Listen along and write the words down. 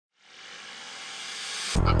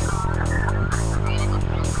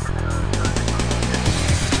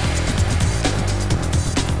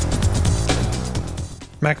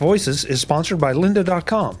MacVoices is sponsored by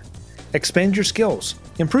lynda.com. Expand your skills.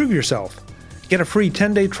 Improve yourself. Get a free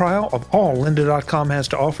 10-day trial of all lynda.com has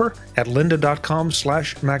to offer at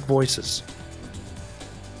lynda.com/MacVoices.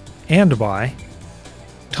 And by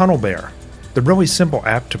TunnelBear, the really simple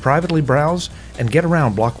app to privately browse and get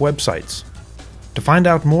around block websites. To find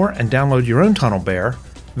out more and download your own TunnelBear,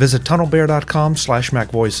 visit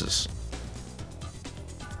tunnelbear.com/MacVoices.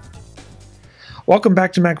 Welcome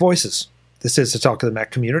back to MacVoices. This is the Talk of the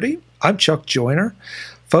Mac community. I'm Chuck Joyner.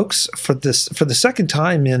 Folks, for the second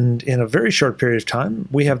time in a very short period of time,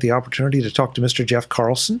 we have the opportunity to talk to Mr. Jeff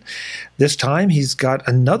Carlson. This time, he's got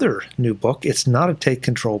another new book. It's not a take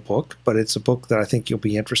control book, but it's a book that I think you'll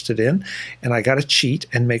be interested in. And I got to cheat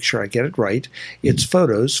and make sure I get it right. It's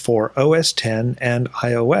photos for OS X and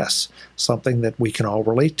iOS, something that we can all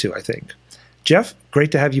relate to, I think. Jeff,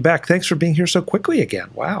 great to have you back. Thanks for being here so quickly again.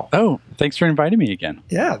 Wow. Oh, thanks for inviting me again.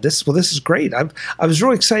 Yeah, this is great. I was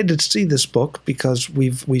really excited to see this book because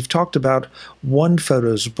we've talked about one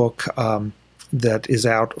photos book that is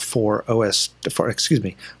out for OS X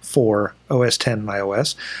and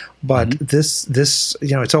iOS, but this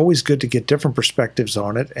it's always good to get different perspectives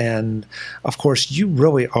on it. And of course, you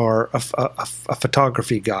really are a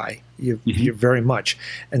photography guy. You're very much,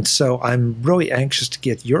 and so I'm really anxious to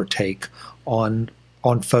get your take on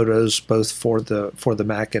photos, both for the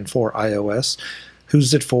Mac and for iOS.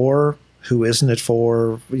 Who's it for? Who isn't it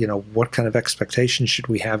for? What kind of expectations should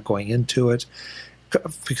we have going into it?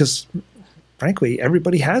 Because frankly,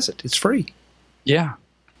 everybody has it. It's free. Yeah.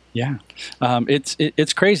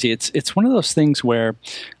 It's crazy. It's one of those things where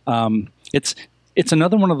it's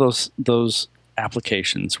another one of those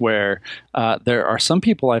applications where there are some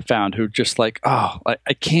people I've found who just like, I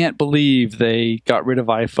can't believe they got rid of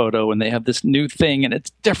iPhoto and they have this new thing and it's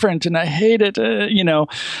different and I hate it, and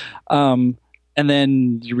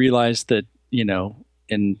then you realize that,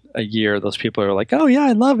 in a year, those people are like, oh yeah,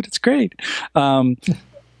 I love it. It's great. And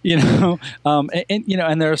there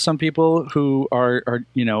are some people who are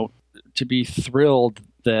to be thrilled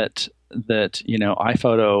that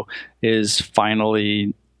iPhoto is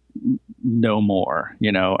finally no more.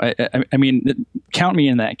 I mean, count me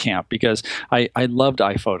in that camp because I loved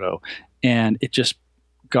iPhoto and it just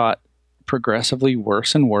got progressively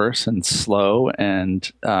worse and worse and slow,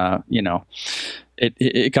 and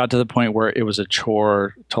it got to the point where it was a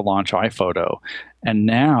chore to launch iPhoto. And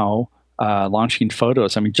now launching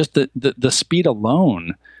photos, I mean, just the speed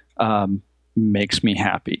alone makes me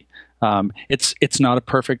happy. It's not a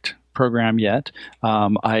perfect program yet.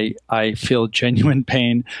 I feel genuine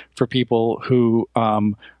pain for people who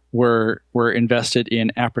were invested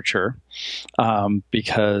in Aperture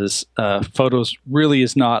because Photos really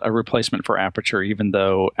is not a replacement for Aperture, even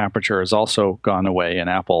though Aperture has also gone away, and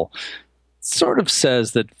Apple sort of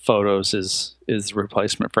says that Photos is a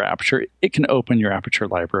replacement for Aperture. It can open your Aperture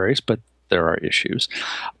libraries, but there are issues.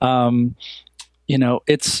 But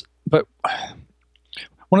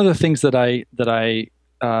one of the things that I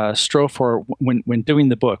strove for when doing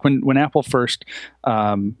the book, when Apple first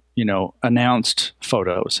announced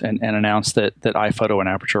Photos and announced that iPhoto and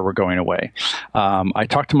Aperture were going away, I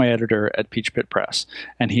talked to my editor at Peachpit Press,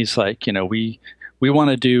 and he's like, we want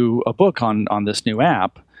to do a book on this new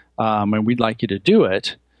app, and we'd like you to do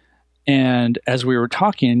it. And as we were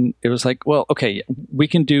talking, it was like, well, okay, we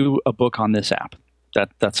can do a book on this app.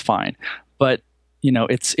 That's fine, but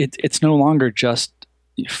it's no longer just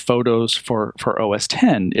photos for OS X.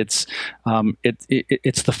 It's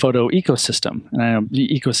the photo ecosystem, and I know the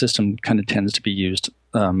ecosystem kind of tends to be used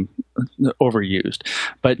overused.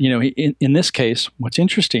 But in this case, what's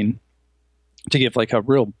interesting, to give like a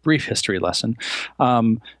real brief history lesson,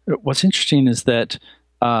 what's interesting is that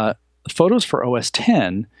photos for OS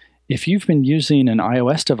X, if you've been using an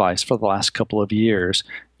iOS device for the last couple of years,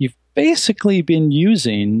 you've basically been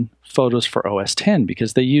using photos for OS X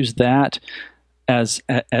because they use that as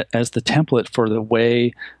the template for the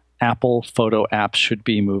way Apple photo apps should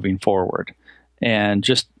be moving forward. And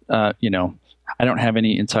just, I don't have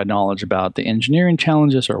any inside knowledge about the engineering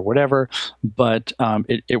challenges or whatever, but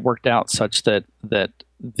it worked out such that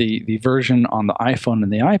the version on the iPhone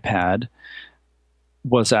and the iPad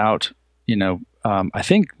was out, I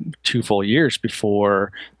think 2 full years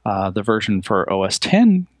before the version for OS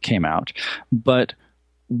X came out. But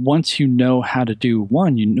once you know how to do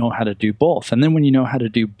one, you know how to do both. And then when you know how to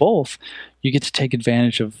do both, you get to take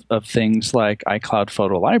advantage of things like iCloud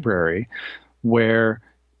Photo Library, where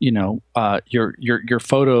your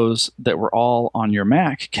photos that were all on your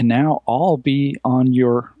Mac can now all be on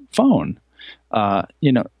your phone.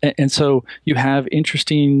 And so you have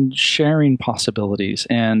interesting sharing possibilities,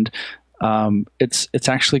 and it's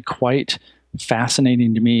actually quite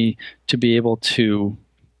fascinating to me to be able to,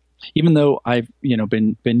 even though I've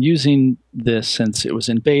been using this since it was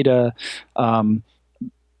in beta,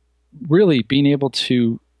 really being able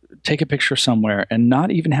to take a picture somewhere and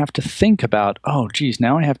not even have to think about, oh geez,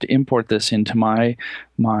 now I have to import this into my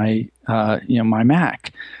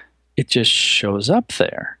Mac. It just shows up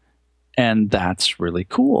there, and that's really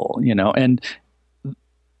cool, and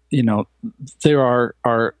there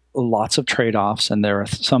are lots of trade-offs, and there are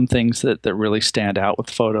some things that really stand out with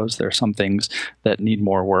photos. There are some things that need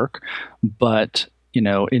more work, but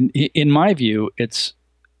in my view, it's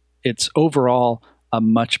overall a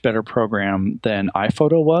much better program than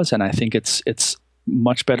iPhoto was, and I think it's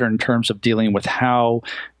much better in terms of dealing with how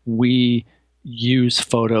we use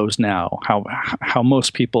photos now, how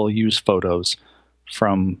most people use photos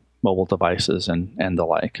from mobile devices and the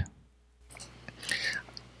like.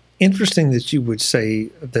 Interesting that you would say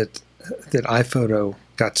that iPhoto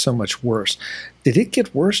got so much worse. Did it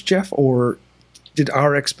get worse, Jeff, or did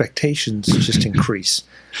our expectations just increase?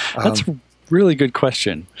 That's a really good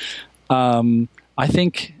question. I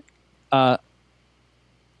think our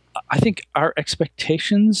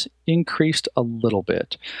expectations increased a little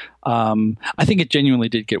bit. I think it genuinely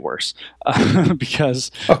did get worse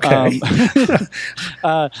because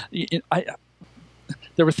there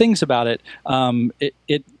were things about it.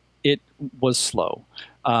 It was slow,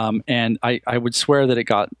 and I would swear that it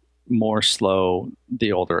got more slow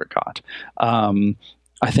the older it got.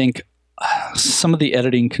 I think some of the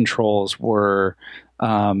editing controls were,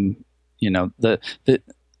 the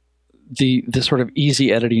sort of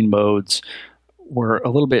easy editing modes were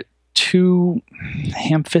a little bit too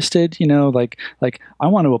ham-fisted, like I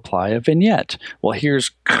want to apply a vignette. Well,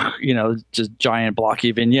 here's just giant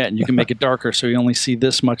blocky vignette, and you can make it darker so you only see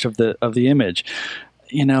this much of the image.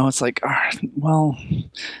 It's like, well,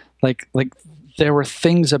 like there were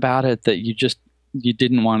things about it that you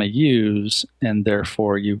didn't want to use, and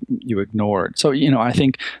therefore you ignored. So I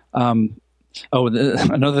think another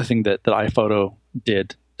thing that iPhoto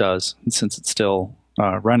does, since it's still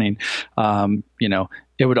running,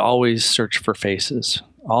 it would always search for faces,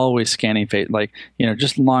 always scanning face.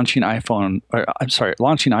 Just launching iPhoto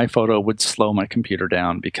would slow my computer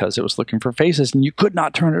down because it was looking for faces, and you could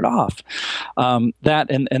not turn it off.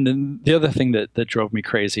 That and then the other thing that drove me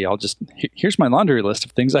crazy. Here's my laundry list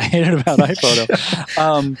of things I hated about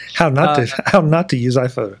iPhoto. How not to use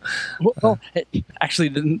iPhoto. Well, actually,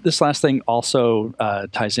 this last thing also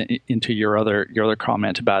ties into your other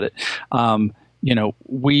comment about it.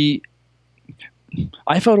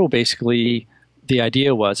 iPhoto basically, the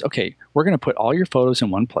idea was, okay, we're going to put all your photos in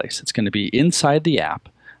one place. It's going to be inside the app,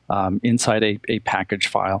 inside a package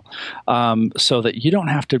file, so that you don't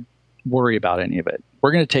have to worry about any of it.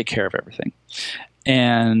 We're going to take care of everything.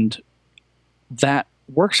 And that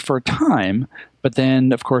works for a time, but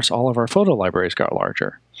then, of course, all of our photo libraries got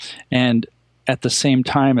larger. And at the same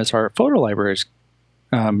time as our photo libraries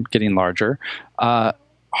getting larger,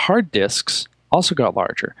 hard disks also got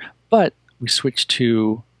larger. But we switched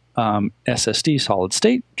to SSD solid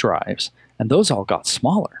state drives, and those all got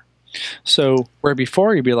smaller. So where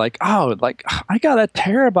before you'd be like, oh, I got a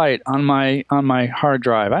terabyte on my hard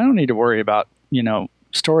drive, I don't need to worry about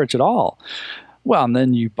storage at all. Well, and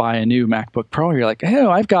then you buy a new MacBook Pro, you're like, hey,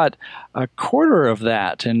 I've got a quarter of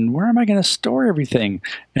that, and where am I going to store everything?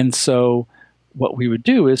 And so what we would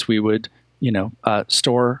do is we would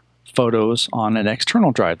store photos on an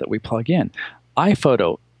external drive that we plug in.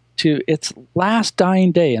 iPhoto, to its last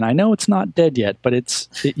dying day, and I know it's not dead yet, but it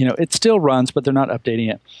still runs, but they're not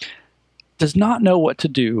updating it, does not know what to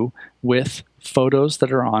do with photos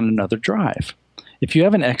that are on another drive. If you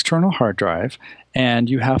have an external hard drive and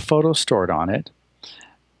you have photos stored on it,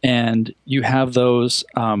 and you have those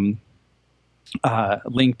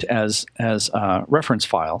linked as reference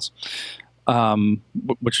files,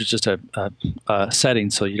 which is just a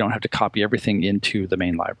setting so you don't have to copy everything into the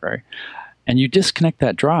main library, and you disconnect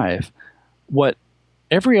that drive, what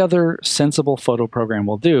every other sensible photo program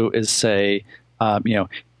will do is say,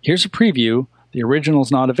 here's a preview. The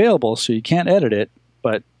original's not available, so you can't edit it,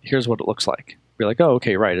 but here's what it looks like. You're like, oh,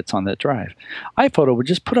 okay, right, it's on that drive. iPhoto would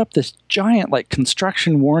just put up this giant,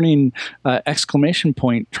 construction warning exclamation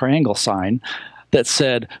point triangle sign that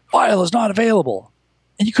said, file is not available.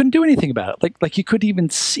 And you couldn't do anything about it. Like you couldn't even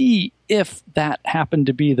see if that happened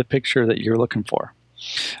to be the picture that you're looking for.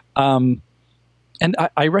 And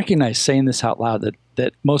I recognize saying this out loud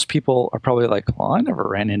that most people are probably like, well, I never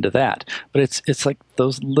ran into that. But it's like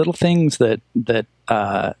those little things that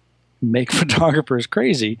make photographers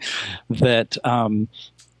crazy that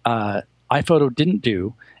iPhoto didn't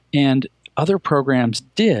do. And other programs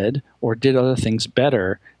did or did other things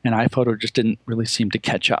better, and iPhoto just didn't really seem to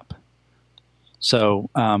catch up. So,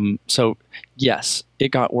 so yes, it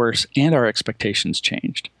got worse, and our expectations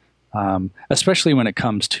changed, especially when it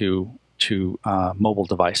comes to mobile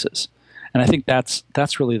devices. And I think that's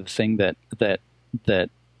really the thing that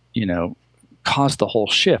caused the whole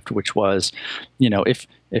shift, which was, if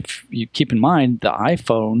you keep in mind, the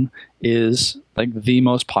iPhone is like the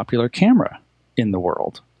most popular camera in the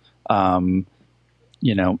world. I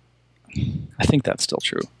think that's still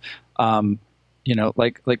true.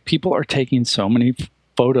 Like people are taking so many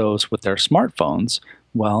photos with their smartphones.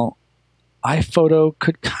 Well, iPhoto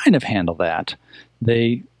could kind of handle that.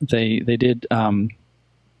 They did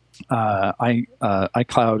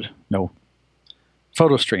iCloud, no,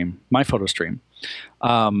 PhotoStream, my PhotoStream.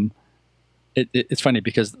 It's funny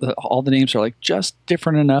because all the names are like just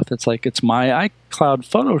different enough. It's like it's my iCloud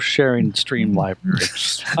photo sharing stream library.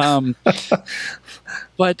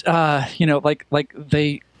 But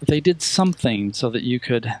they did something so that you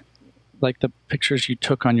could, like, the pictures you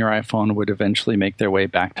took on your iPhone would eventually make their way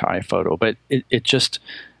back to iPhoto. But it just,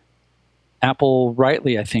 Apple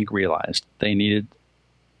rightly, I think, realized they needed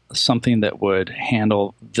something that would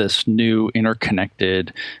handle this new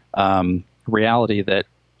interconnected reality that,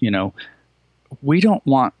 we don't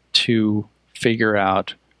want to figure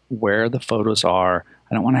out where the photos are.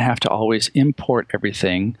 I don't want to have to always import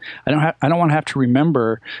everything. I don't want to have to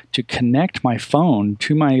remember to connect my phone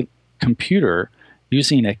to my computer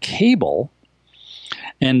using a cable.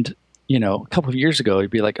 And, a couple of years ago,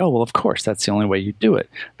 you'd be like, oh, well, of course, that's the only way you do it.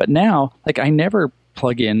 But now, like, I never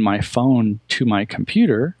plug in my phone to my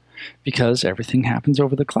computer because everything happens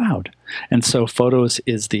over the cloud. And so Photos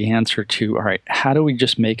is the answer to, all right, how do we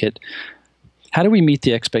meet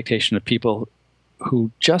the expectation of people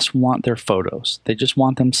who just want their photos? They just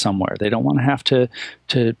want them somewhere. They don't want to have to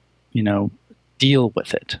deal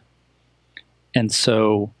with it. And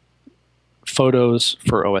so Photos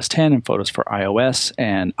for OS X and Photos for iOS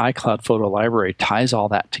and iCloud Photo Library ties all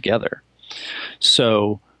that together.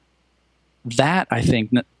 So that, I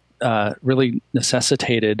think, really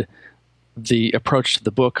necessitated the approach to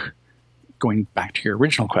the book, going back to your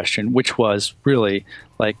original question, which was really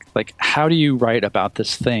like how do you write about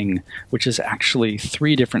this thing, which is actually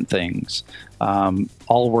three different things,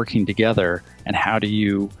 all working together, and how do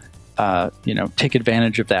you take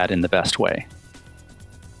advantage of that in the best way?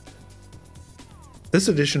 This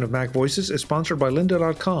edition of Mac Voices is sponsored by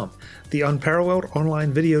lynda.com, the unparalleled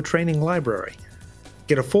online video training library.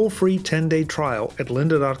 Get a full free 10-day trial at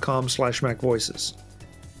lynda.com/MacVoices.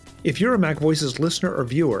 If you're a Mac Voices listener or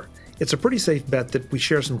viewer, it's a pretty safe bet that we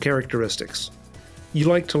share some characteristics. You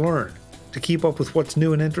like to learn, to keep up with what's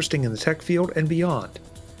new and interesting in the tech field and beyond.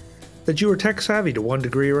 That you are tech savvy to one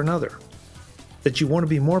degree or another. That you want to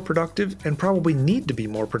be more productive and probably need to be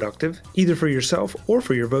more productive, either for yourself or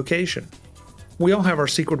for your vocation. We all have our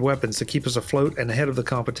secret weapons to keep us afloat and ahead of the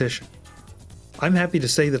competition. I'm happy to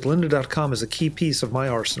say that lynda.com is a key piece of my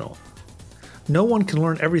arsenal. No one can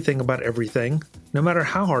learn everything about everything, no matter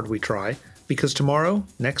how hard we try, because tomorrow,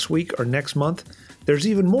 next week, or next month, there's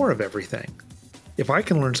even more of everything. If I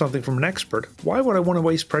can learn something from an expert, why would I want to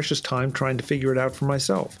waste precious time trying to figure it out for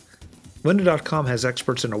myself? lynda.com has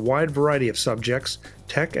experts in a wide variety of subjects,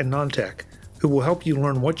 tech and non-tech, who will help you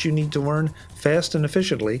learn what you need to learn fast and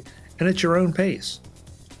efficiently, and at your own pace.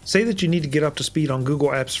 Say that you need to get up to speed on Google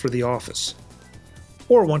Apps for the office,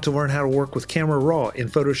 or want to learn how to work with Camera Raw in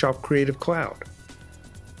Photoshop Creative Cloud,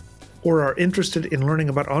 or are interested in learning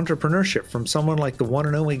about entrepreneurship from someone like the one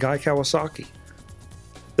and only Guy Kawasaki.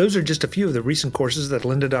 Those are just a few of the recent courses that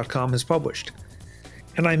lynda.com has published.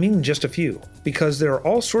 And I mean just a few, because there are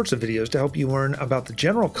all sorts of videos to help you learn about the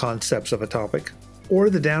general concepts of a topic, or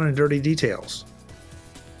the down and dirty details.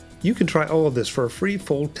 You can try all of this for a free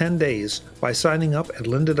full 10 days by signing up at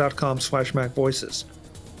lynda.com/MacVoices.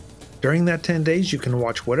 During that 10 days, you can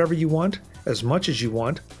watch whatever you want, as much as you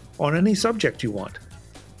want, on any subject you want.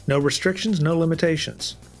 No restrictions, no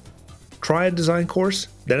limitations. Try a design course,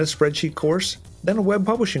 then a spreadsheet course, then a web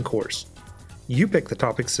publishing course. You pick the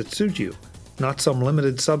topics that suit you, not some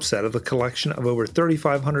limited subset of the collection of over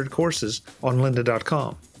 3,500 courses on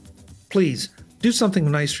lynda.com. Please, do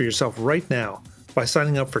something nice for yourself right now by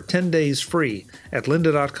signing up for 10 days free at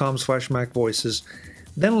lynda.com/MacVoices,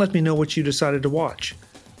 then let me know what you decided to watch.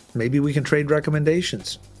 Maybe we can trade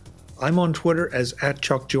recommendations. I'm on Twitter as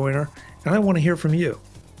 @ChuckJoyner, and I want to hear from you.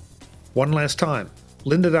 One last time,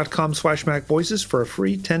 lynda.com/MacVoices for a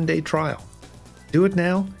free 10-day trial. Do it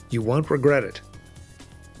now, you won't regret it.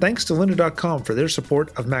 Thanks to lynda.com for their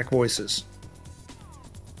support of Mac Voices.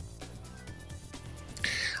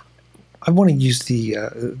 want to use the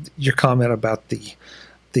your comment about the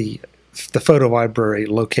photo library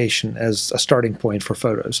location as a starting point for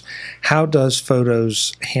photos. How does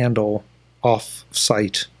Photos handle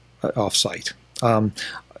off-site, off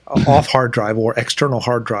hard drive or external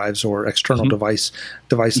hard drives or external device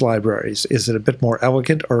libraries? Is it a bit more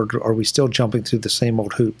elegant, or are we still jumping through the same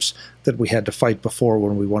old hoops that we had to fight before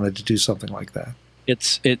when we wanted to do something like that?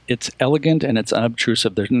 It's elegant and it's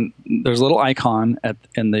unobtrusive. There's a little icon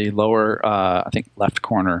in the lower, I think, left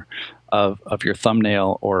corner of your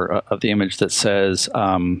thumbnail or of the image that says,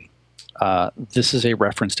 this is a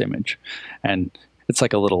referenced image. And it's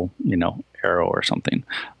like a little, arrow or something.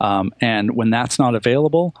 And when that's not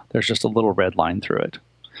available, there's just a little red line through it.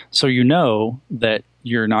 So you know that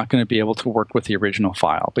you're not going to be able to work with the original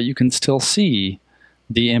file, but you can still see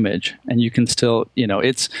the image, and you can still,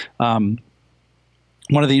 it's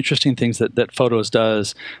one of the interesting things that Photos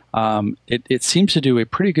does. It seems to do a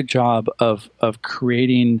pretty good job of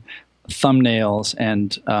creating thumbnails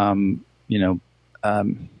and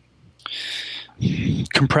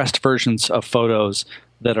compressed versions of photos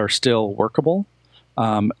that are still workable.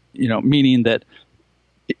 Meaning that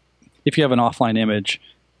if you have an offline image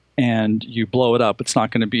and you blow it up, it's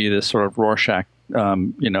not going to be this sort of Rorschach,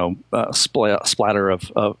 splatter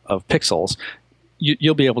of pixels.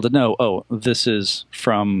 You'll be able to know, oh, this is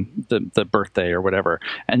from the birthday or whatever.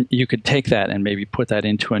 And you could take that and maybe put that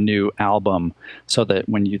into a new album so that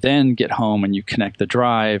when you then get home and you connect the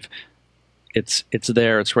drive, it's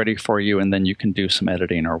there, it's ready for you, and then you can do some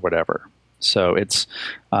editing or whatever. So it's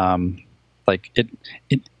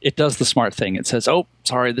it does the smart thing. It says, oh,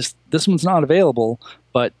 sorry, this one's not available,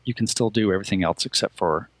 but you can still do everything else except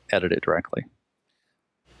for edit it directly.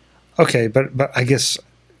 Okay, but I guess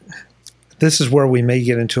this is where we may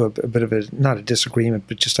get into a bit of not a disagreement,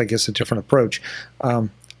 but just, I guess, a different approach.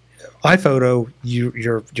 iPhoto,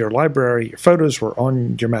 your library, your photos were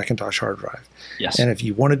on your Macintosh hard drive. Yes. And if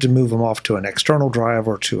you wanted to move them off to an external drive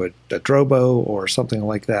or to a Drobo or something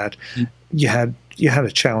like that, you had a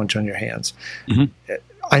challenge on your hands.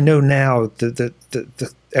 I know now that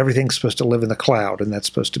everything's supposed to live in the cloud, and that's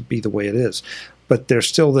supposed to be the way it is. But there's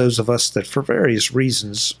still those of us that, for various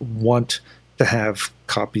reasons, want to have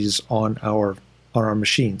copies on our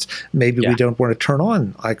machines. Maybe we don't want to turn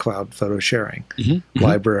on iCloud photo sharing,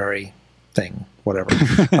 library thing, whatever.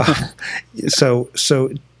 So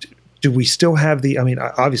do we still have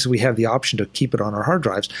obviously we have the option to keep it on our hard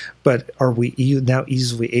drives, but are we now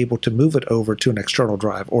easily able to move it over to an external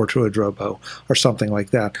drive or to a Drobo or something like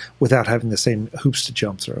that without having the same hoops to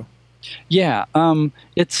jump through? Yeah, I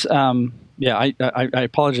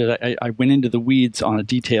apologize. I went into the weeds on a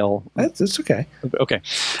detail. That's okay. Okay.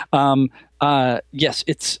 Yes,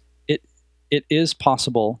 it is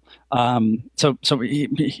possible. So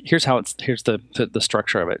here's the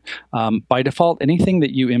structure of it. By default, anything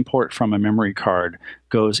that you import from a memory card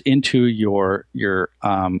goes into your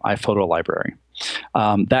iPhoto library.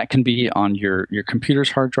 That can be on your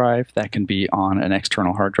computer's hard drive. That can be on an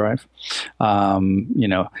external hard drive.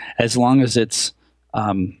 As long as it's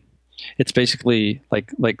basically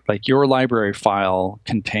like your library file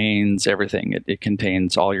contains everything. It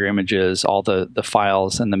contains all your images, all the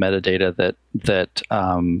files, and the metadata that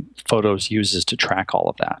Photos uses to track all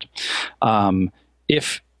of that.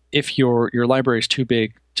 If your library is too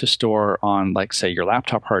big to store on, like, say, your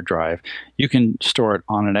laptop hard drive, you can store it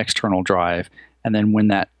on an external drive, and then when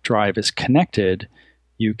that drive is connected,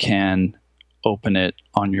 you can open it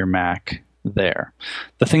on your Mac there.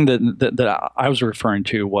 The thing that I was referring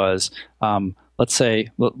to was, let's say,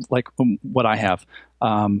 like what I have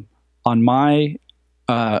on my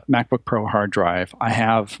MacBook Pro hard drive, I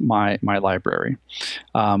have my library.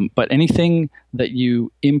 But anything that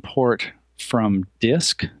you import from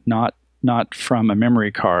disk, not from a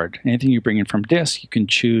memory card, anything you bring in from disk, you can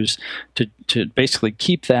choose to basically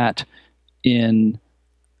keep that in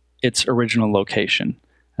its original location,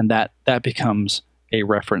 and that becomes a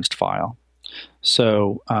referenced file.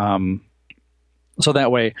 So so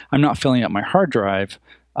that way I'm not filling up my hard drive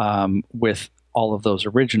with all of those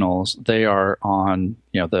originals. They are on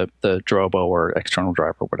the Drobo or external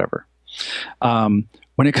drive or whatever.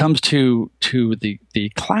 When it comes to the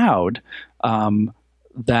cloud,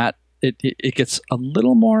 that it gets a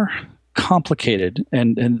little more complicated,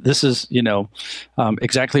 and this is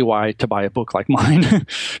exactly why to buy a book like mine,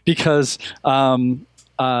 because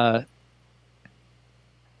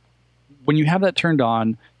when you have that turned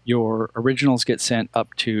on, your originals get sent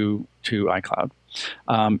up to iCloud.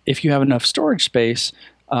 If you have enough storage space,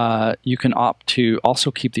 you can opt to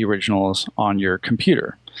also keep the originals on your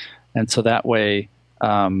computer, and so that way,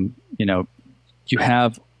 you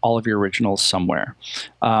have all of your originals somewhere.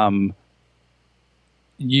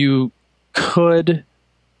 you could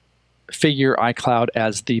figure iCloud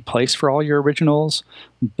as the place for all your originals,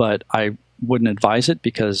 but I wouldn't advise it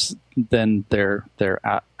because then they're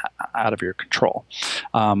out of your control.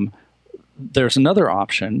 There's another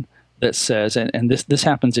option that says, and this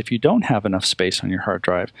happens if you don't have enough space on your hard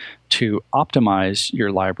drive, to optimize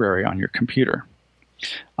your library on your computer.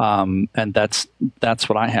 And that's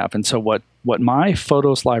what I have. And so what my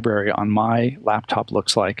photos library on my laptop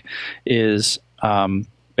looks like is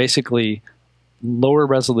basically lower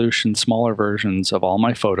resolution, smaller versions of all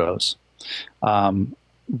my photos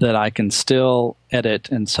that I can still edit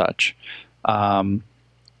and such. And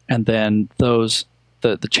then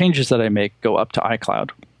the changes that I make go up to iCloud.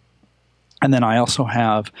 And then I also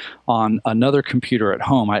have on another computer at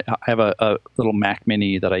home, I have a little Mac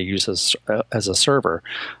Mini that I use as a server.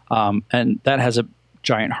 And that has a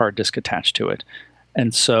giant hard disk attached to it.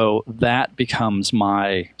 And so that becomes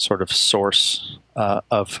my sort of source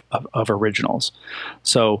of originals.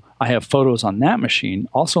 So I have photos on that machine,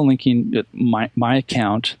 also linking my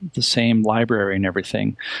account, the same library and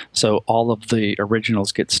everything. So all of the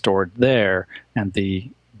originals get stored there, and the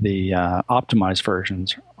optimized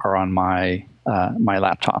versions are on my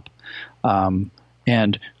laptop.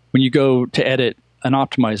 And when you go to edit an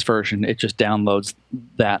optimized version, it just downloads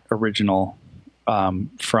that original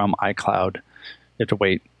from iCloud. You have to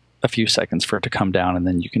wait a few seconds for it to come down, and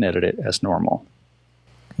then you can edit it as normal.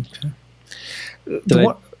 Okay.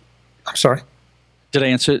 I'm sorry. Did I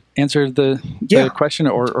answer the question,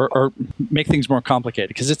 or make things more complicated?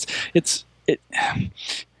 Because it's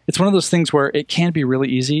one of those things where it can be really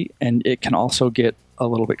easy, and it can also get a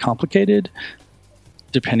little bit complicated,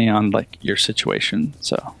 depending on like your situation.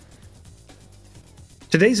 So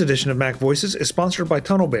today's edition of Mac Voices is sponsored by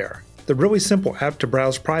TunnelBear, the really simple app to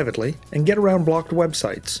browse privately and get around blocked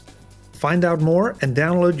websites. Find out more and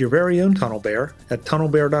download your very own TunnelBear at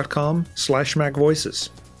tunnelbear.com/MacVoices.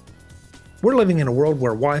 We're living in a world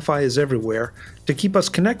where Wi-Fi is everywhere to keep us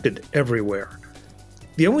connected everywhere.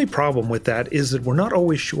 The only problem with that is that we're not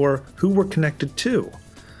always sure who we're connected to,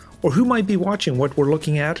 or who might be watching what we're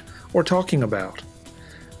looking at or talking about.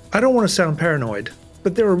 I don't want to sound paranoid,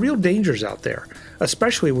 but there are real dangers out there,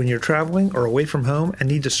 especially when you're traveling or away from home and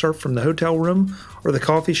need to surf from the hotel room or the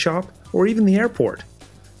coffee shop or even the airport.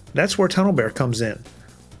 That's where TunnelBear comes in.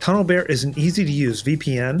 TunnelBear is an easy-to-use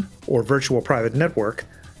VPN, or virtual private network,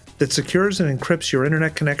 that secures and encrypts your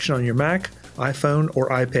internet connection on your Mac, iPhone, or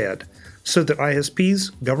iPad, so that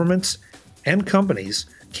ISPs, governments, and companies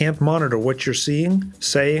can't monitor what you're seeing,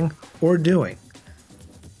 saying, or doing.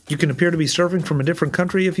 You can appear to be surfing from a different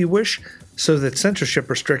country if you wish, so that censorship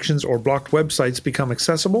restrictions or blocked websites become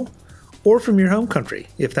accessible, or from your home country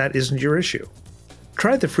if that isn't your issue.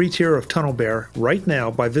 Try the free tier of TunnelBear right now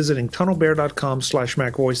by visiting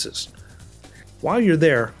tunnelbear.com/MacVoices. While you're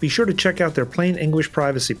there, be sure to check out their plain English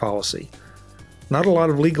privacy policy. Not a lot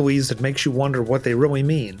of legalese that makes you wonder what they really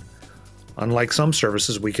mean. Unlike some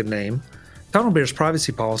services we could name, TunnelBear's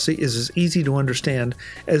privacy policy is as easy to understand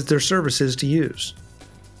as their service is to use.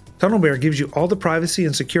 TunnelBear gives you all the privacy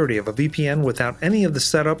and security of a VPN without any of the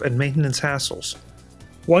setup and maintenance hassles.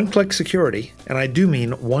 One-click security, and I do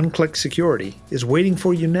mean one-click security, is waiting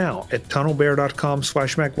for you now at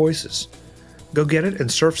tunnelbear.com/MacVoices. Go get it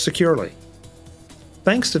and surf securely.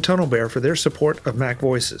 Thanks to TunnelBear for their support of Mac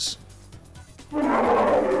Voices.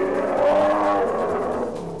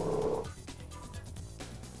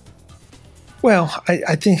 Well,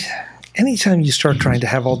 I think anytime you start trying to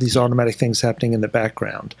have all these automatic things happening in the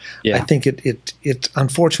background, I think it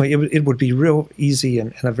unfortunately it would be real easy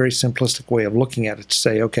and a very simplistic way of looking at it to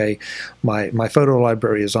say, okay, my photo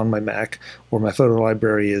library is on my Mac, or my photo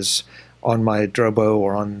library is on my Drobo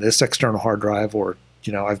or on this external hard drive, or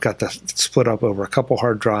I've got that split up over a couple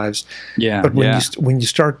hard drives. Yeah. But when you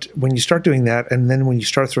start doing that, and then when you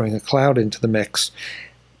start throwing a cloud into the mix,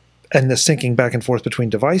 and the syncing back and forth between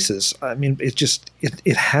devices, I mean,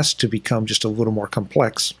 it has to become just a little more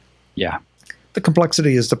complex. Yeah. The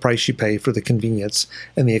complexity is the price you pay for the convenience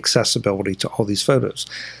and the accessibility to all these photos.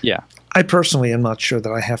 Yeah. I personally am not sure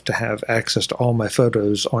that I have to have access to all my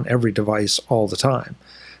photos on every device all the time.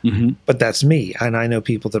 Mm-hmm. But that's me, and I know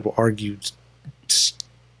people that will argue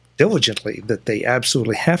diligently that they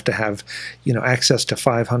absolutely have to have, access to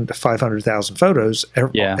 500,000 photos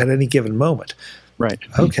at any given moment. Right.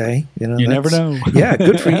 Okay. You never know. Yeah.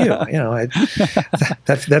 Good for you.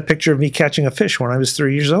 That picture of me catching a fish when I was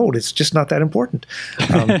 3 years old, it's just not that important.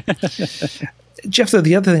 Jeff, though,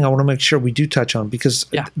 the other thing I want to make sure we do touch on, because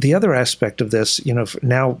the other aspect of this,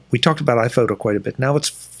 now we talked about iPhoto quite a bit. Now let's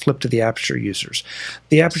flip to the Aperture users.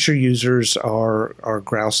 The Aperture users are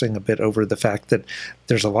grousing a bit over the fact that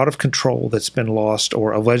there's a lot of control that's been lost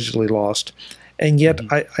or allegedly lost. And yet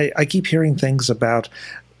I keep hearing things about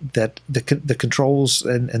that the controls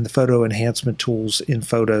and the photo enhancement tools in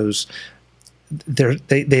photos,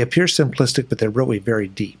 they appear simplistic, but they're really very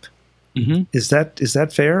deep. Mm-hmm. Is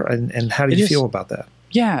that fair? And how do you feel about that?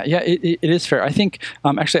 Yeah, it is fair. I think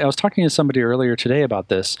actually I was talking to somebody earlier today about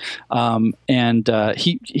this, and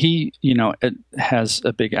he has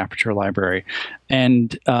a big Aperture library,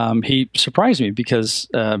 and he surprised me because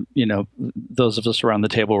those of us around the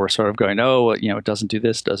table were sort of going, it doesn't do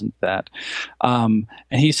this, doesn't that, and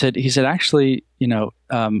he said actually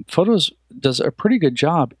Photos does a pretty good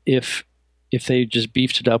job if they just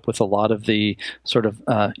beefed it up with a lot of the sort of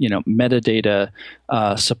metadata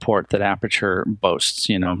support that Aperture boasts,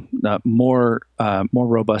 more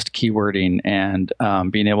robust keywording and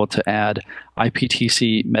being able to add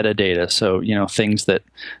IPTC metadata, so things that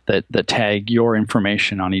tag your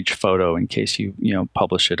information on each photo in case you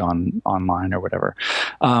publish it online or whatever,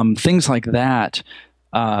 things like that.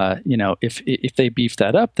 If they beef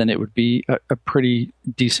that up, then it would be a pretty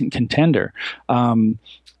decent contender.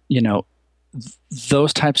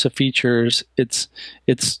 Those types of features, it's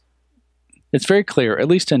very clear, at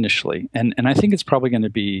least initially, and I think it's probably going to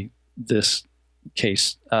be this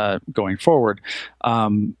case going forward.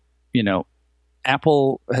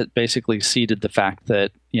 Apple has basically ceded the fact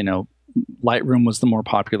that Lightroom was the more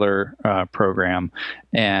popular program,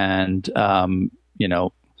 and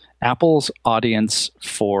Apple's audience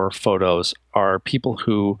for photos are people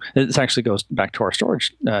who, this actually goes back to our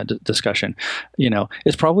storage discussion,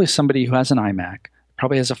 it's probably somebody who has an iMac,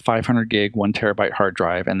 probably has a 500 gig, 1 terabyte hard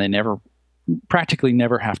drive, and they practically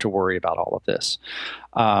never have to worry about all of this.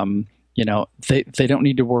 They don't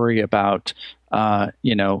need to worry about, they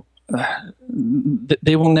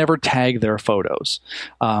will never tag their photos.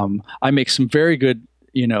 I make some very good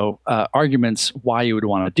arguments why you would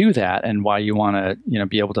want to do that and why you want to,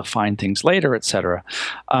 be able to find things later, et cetera.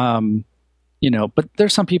 But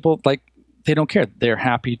there's some people they don't care. They're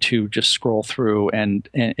happy to just scroll through and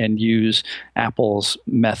use Apple's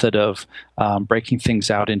method of breaking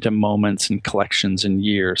things out into moments and collections and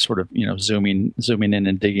years, sort of, zooming in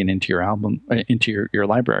and digging into your album, into your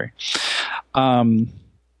library. So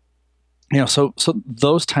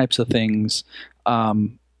those types of things,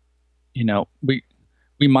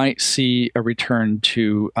 we might see a return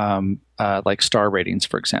to like star ratings,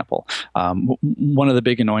 for example. One of the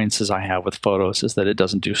big annoyances I have with Photos is that it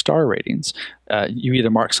doesn't do star ratings. You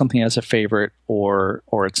either mark something as a favorite or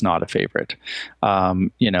it's not a favorite.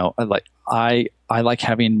 I like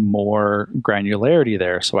having more granularity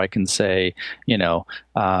there, so I can say,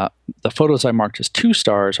 the photos I marked as 2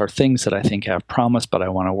 stars are things that I think have promise, but I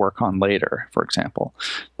want to work on later, for example.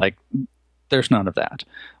 There's none of that.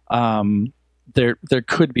 There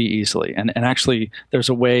could be easily, and actually there's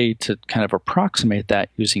a way to kind of approximate that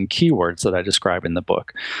using keywords that I describe in the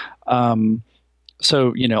book.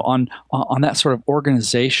 So on that sort of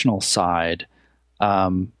organizational side,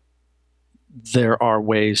 there are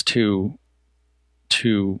ways to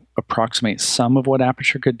approximate some of what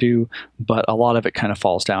Aperture could do, but a lot of it kind of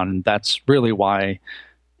falls down, and that's really why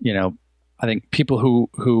I think people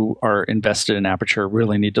who are invested in Aperture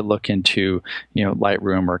really need to look into,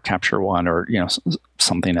 Lightroom or Capture One or,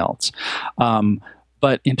 something else.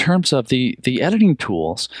 But in terms of the editing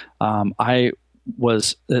tools, I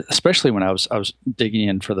was, especially when I was digging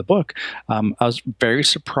in for the book, I was very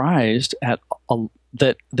surprised at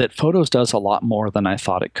that Photos does a lot more than I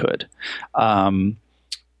thought it could.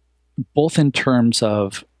 Both in terms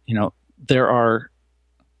of, there are,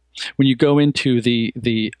 when you go into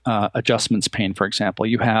the adjustments pane, for example,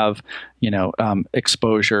 you have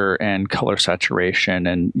exposure and color saturation,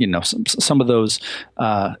 and some of those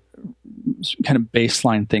kind of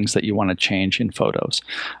baseline things that you want to change in Photos.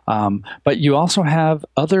 But you also have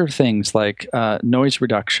other things like noise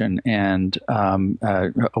reduction and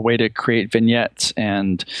a way to create vignettes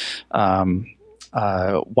and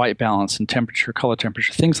white balance and temperature, color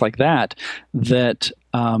temperature, things like that.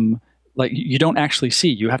 Like you don't actually see.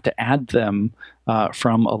 You have to add them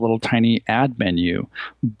from a little tiny add menu,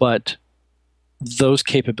 but those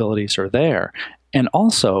capabilities are there. And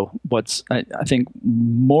also, what's I think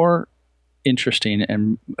more interesting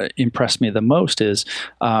and impressed me the most is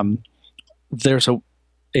there's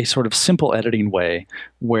a sort of simple editing way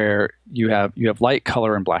where you have light,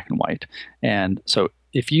 color, and black and white. And so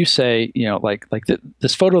if you say,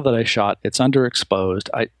 this photo that I shot, it's underexposed,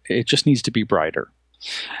 it just needs to be brighter.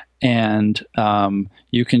 And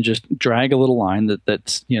you can just drag a little line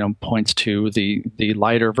that's points to the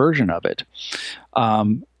lighter version of it,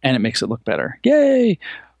 and it makes it look better. Yay!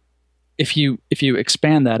 If you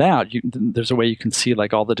expand that out, there's a way you can see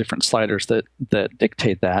like all the different sliders that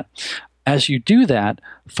dictate that. As you do that,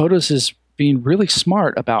 Photos is being really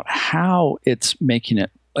smart about how it's making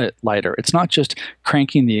it lighter. It's not just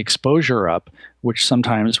cranking the exposure up, which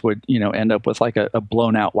sometimes would end up with like a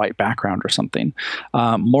blown out white background or something.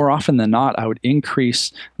 More often than not, I would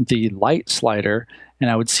increase the light slider and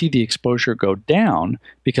I would see the exposure go down,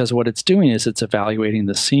 because what it's doing is it's evaluating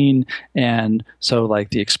the scene, and so like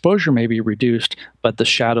the exposure may be reduced, but the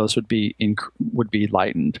shadows would be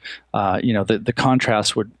lightened. The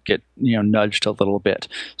contrast would get nudged a little bit.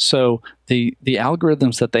 So the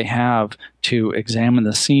algorithms that they have to examine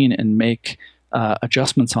the scene and make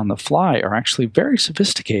adjustments on the fly are actually very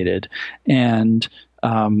sophisticated, and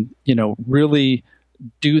really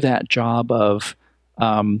do that job of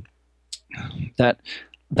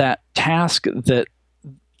that task that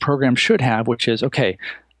programs should have, which is, okay,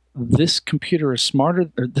 this computer is smarter,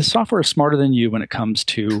 or this software is smarter than you when it comes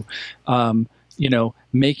to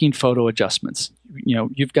making photo adjustments.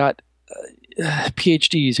 You've got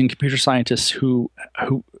PhDs and computer scientists who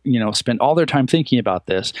spend all their time thinking about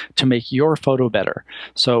this to make your photo better.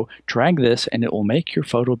 So drag this and it will make your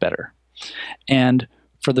photo better. And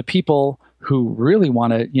for the people who really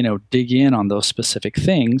want to, dig in on those specific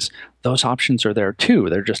things, those options are there too.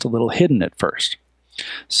 They're just a little hidden at first.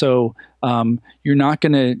 So you're not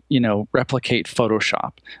going to, replicate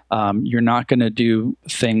Photoshop. You're not going to do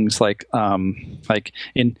things like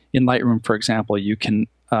in Lightroom, for example, you can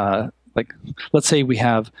let's say we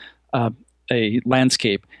have a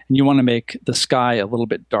landscape and you want to make the sky a little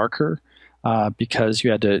bit darker. Because you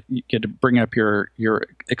had to bring up your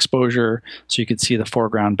exposure so you could see the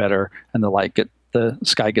foreground better, and the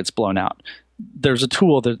sky gets blown out. There's a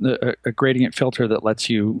tool, a gradient filter, that lets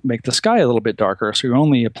you make the sky a little bit darker, so you're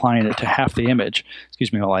only applying it to half the image.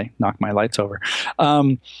 Excuse me while I knock my lights over.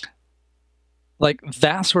 Like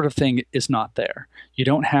that sort of thing is not there. You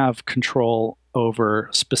don't have control over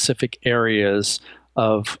specific areas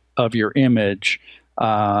of your image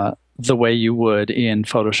the way you would in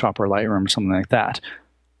Photoshop or Lightroom or something like that.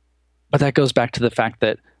 But that goes back to the fact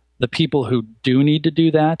that the people who do need to do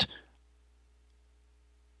that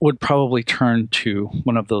would probably turn to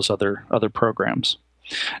one of those other programs.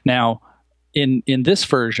 Now, in this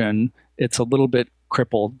version, it's a little bit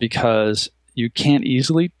crippled because you can't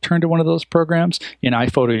easily turn to one of those programs. In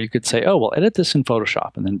iPhoto, you could say, oh, well, edit this in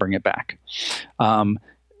Photoshop and then bring it back.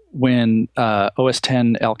 When OS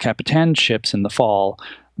X El Capitan ships in the fall,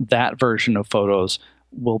 that version of Photos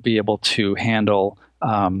will be able to handle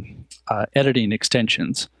editing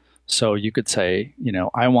extensions. So you could say,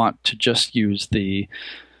 I want to just use the,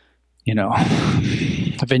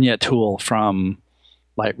 vignette tool from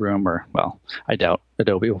Lightroom, or, well, I doubt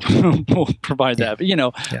Adobe will provide that,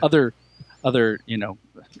 but, other,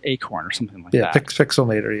 Acorn or something like that.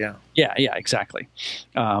 Pixelmator, yeah. Yeah, exactly.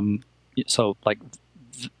 So like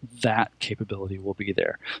that capability will be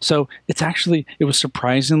there. So it was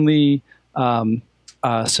surprisingly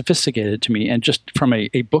sophisticated to me, and just from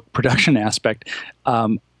a book production aspect,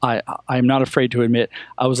 I'm not afraid to admit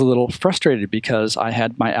I was a little frustrated because I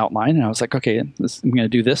had my outline and I was like, okay, I'm going to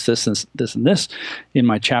do this, and this in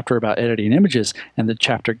my chapter about editing images, and the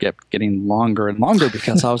chapter kept getting longer and longer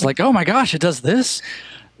because I was like, oh my gosh, it does this.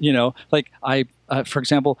 For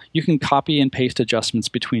example, you can copy and paste adjustments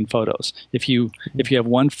between photos. If you have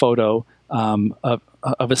one photo of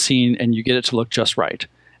a scene and you get it to look just right,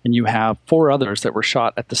 and you have 4 others that were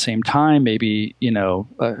shot at the same time, maybe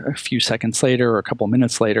a few seconds later or a couple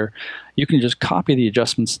minutes later, you can just copy the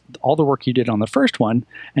adjustments, all the work you did on the first one,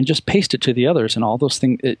 and just paste it to the others, and all those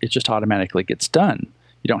things, it just automatically gets done.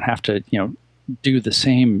 You don't have to do the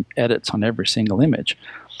same edits on every single image.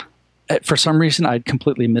 For some reason, I'd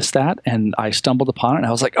completely missed that, and I stumbled upon it, and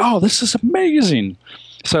I was like, oh, this is amazing.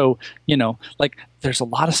 So, there's a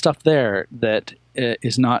lot of stuff there that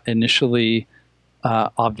is not initially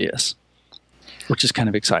obvious, which is kind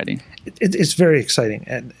of exciting. It's very exciting,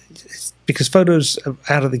 and because Photos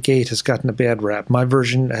out of the gate has gotten a bad rap. My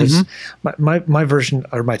version has my version,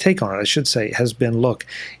 or my take on it, I should say, has been, look,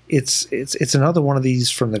 it's another one of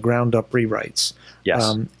these from the ground up rewrites.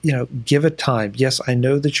 Yes. Give it time. Yes, I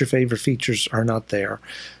know that your favorite features are not there.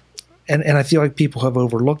 And I feel like people have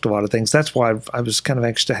overlooked a lot of things. That's why I was kind of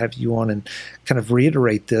anxious to have you on and kind of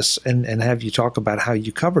reiterate this and have you talk about how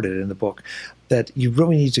you covered it in the book, that you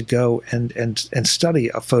really need to go and study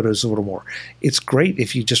Photos a little more. It's great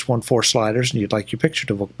if you just want 4 sliders and you'd like your picture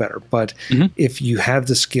to look better. But if you have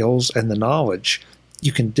the skills and the knowledge,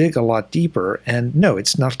 you can dig a lot deeper. And no,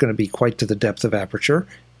 it's not going to be quite to the depth of Aperture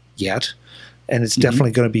yet. And it's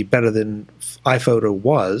definitely going to be better than iPhoto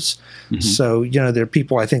was. So, there are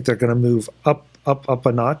people, I think they're going to move up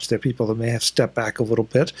a notch. There are people that may have stepped back a little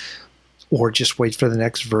bit or just wait for the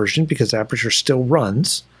next version because Aperture still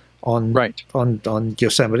runs on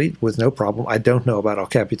Yosemite with no problem. I don't know about El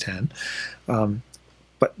Capitan.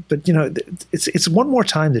 But it's one more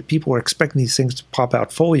time that people are expecting these things to pop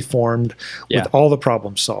out fully formed with all the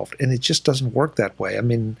problems solved, and it just doesn't work that way. I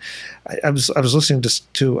mean, I was listening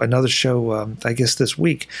to another show, I guess this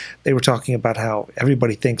week. They were talking about how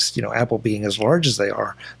everybody thinks, Apple being as large as they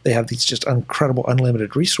are, they have these just incredible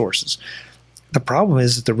unlimited resources. The problem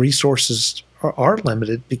is that the resources are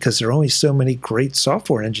limited because there are only so many great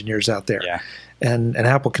software engineers out there. Yeah. And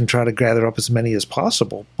Apple can try to gather up as many as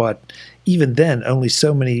possible. But even then, only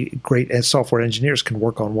so many great software engineers can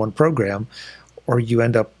work on one program, or you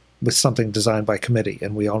end up with something designed by committee,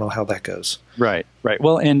 and we all know how that goes. Right.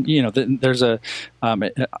 Well, and there's a, I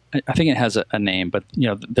think it has a name, but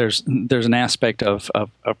there's an aspect of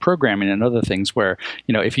programming and other things where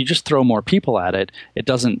if you just throw more people at it, it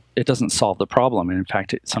doesn't solve the problem, and in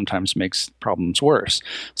fact, it sometimes makes problems worse.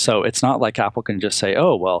 So it's not like Apple can just say,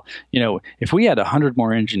 oh well, if we add 100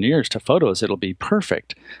 more engineers to Photos, it'll be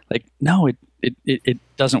perfect. Like no, it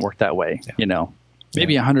doesn't work that way. Yeah.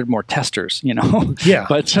 Maybe 100 more testers, Yeah.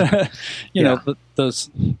 But those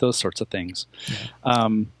sorts of things.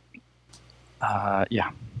 Yeah.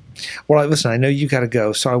 Well, listen, I know you got to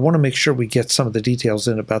go, so I want to make sure we get some of the details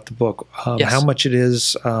in about the book. How much it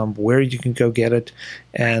is, where you can go get it,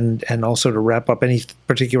 and also to wrap up any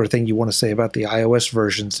particular thing you want to say about the iOS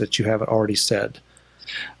versions that you haven't already said.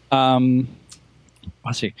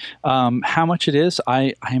 Let's see. How much it is?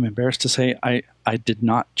 I am embarrassed to say I did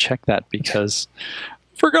not check that because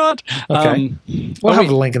forgot. Okay. We'll have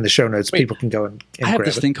a link in the show notes. People can go and grab it. I have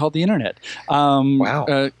this thing called the internet.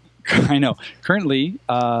 Wow. I know. Currently,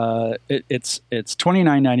 it's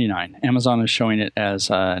 $29.99. Amazon is showing it as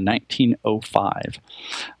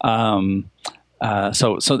 $19.05.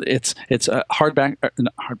 So it's a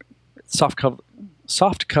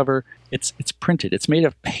soft cover. It's printed. It's made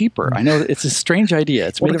of paper. I know it's a strange idea.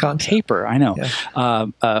 It's made of paper. I know.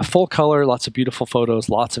 Yeah. Full color, lots of beautiful photos,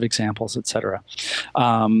 lots of examples, etc.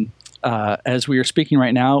 As we are speaking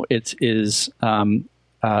right now, it's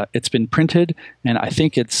been printed, and I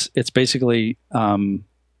think it's basically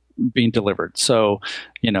being delivered. So,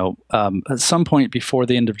 at some point before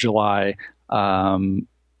the end of July,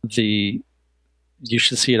 you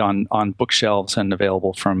should see it on bookshelves and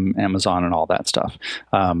available from Amazon and all that stuff.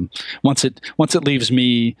 Once it leaves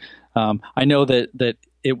me, I know that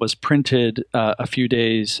it was printed a few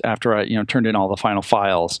days after I turned in all the final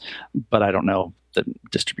files, but I don't know the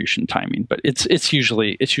distribution timing. But it's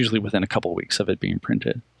usually within a couple of weeks of it being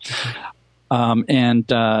printed.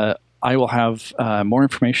 And I will have more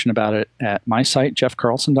information about it at my site,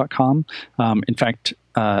 jeffcarlson.com. In fact,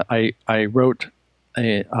 I wrote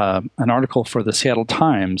an article for the Seattle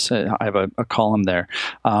Times. I have a column there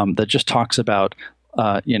that just talks about,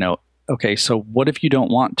 okay, so what if you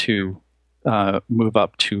don't want to move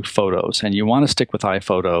up to Photos and you want to stick with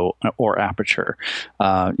iPhoto or Aperture?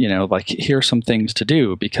 Like here are some things to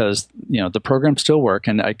do because, the programs still work,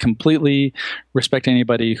 and I completely respect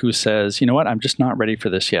anybody who says, I'm just not ready for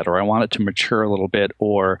this yet, or I want it to mature a little bit,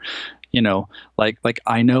 or, like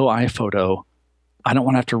I know iPhoto, I don't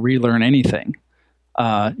want to have to relearn anything.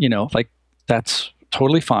 That's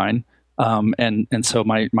totally fine. And so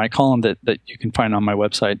my column that you can find on my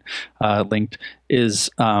website, linked, is,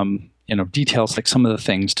 details like some of the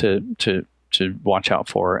things to watch out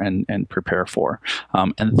for and prepare for.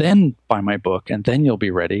 And then buy my book, and then you'll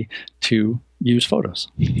be ready to use Photos.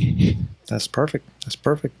 That's perfect.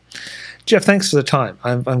 Jeff, thanks for the time.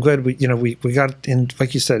 I'm glad we got in,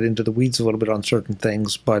 like you said, into the weeds a little bit on certain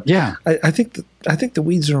things, but yeah, I think the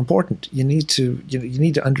weeds are important. You need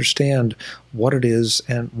to understand what it is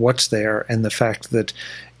and what's there, and the fact that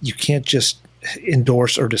you can't just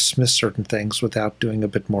endorse or dismiss certain things without doing a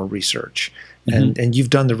bit more research. And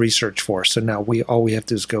you've done the research for us, so now all we have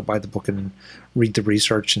to do is go buy the book and read the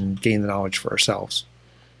research and gain the knowledge for ourselves.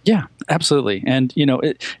 Yeah, absolutely. And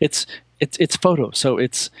it's Photos, so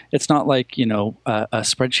it's not like a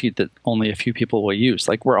spreadsheet that only a few people will use.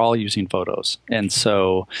 Like we're all using Photos, and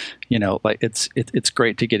so it's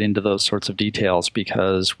great to get into those sorts of details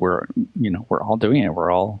because we're all doing it.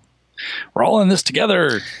 We're all in this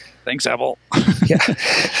together. Thanks, Apple. Yeah.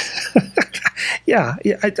 Yeah,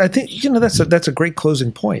 I think that's a great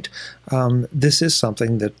closing point. This is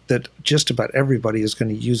something that just about everybody is going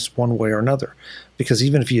to use one way or another, because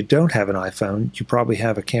even if you don't have an iPhone, you probably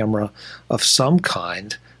have a camera of some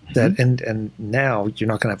kind. That and now you're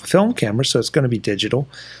not going to have a film camera, so it's going to be digital.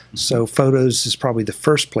 So photos is probably the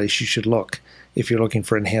first place you should look if you're looking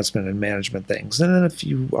for enhancement and management things. And then if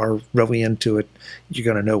you are really into it, you're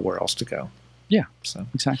going to know where else to go. Yeah, so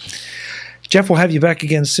exactly. Jeff, we'll have you back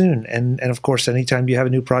again soon. And of course, anytime you have a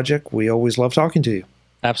new project, we always love talking to you.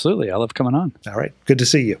 Absolutely. I love coming on. All right. Good to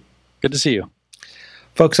see you. Good to see you.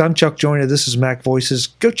 Folks, I'm Chuck Joyner. This is Mac Voices.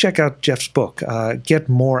 Go check out Jeff's book. Get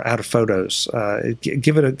more out of photos.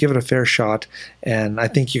 Give it a fair shot, and I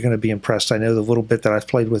think you're going to be impressed. I know the little bit that I've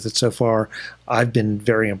played with it so far, I've been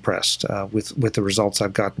very impressed with the results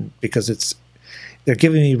I've gotten, because they're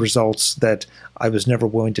giving me results that I was never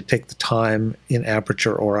willing to take the time in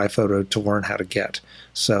Aperture or iPhoto to learn how to get.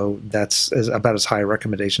 So that's about as high a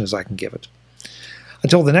recommendation as I can give it.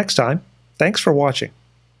 Until the next time, thanks for watching.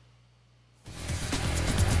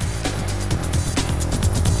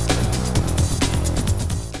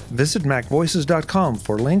 Visit MacVoices.com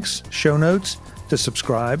for links, show notes, to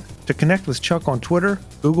subscribe, to connect with Chuck on Twitter,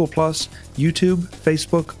 Google+, YouTube,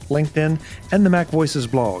 Facebook, LinkedIn, and the Mac Voices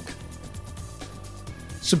blog.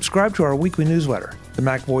 Subscribe to our weekly newsletter, the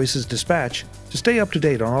Mac Voices Dispatch, to stay up to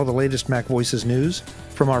date on all the latest Mac Voices news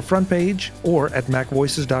from our front page or at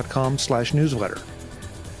MacVoices.com/newsletter.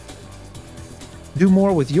 Do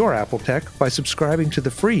more with your Apple tech by subscribing to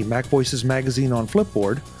the free Mac Voices magazine on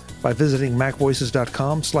Flipboard by visiting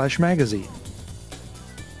MacVoices.com/magazine.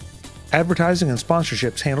 Advertising and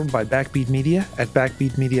sponsorships handled by Backbeat Media at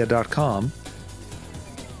BackbeatMedia.com.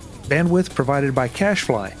 Bandwidth provided by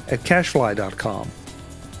CacheFly at CacheFly.com.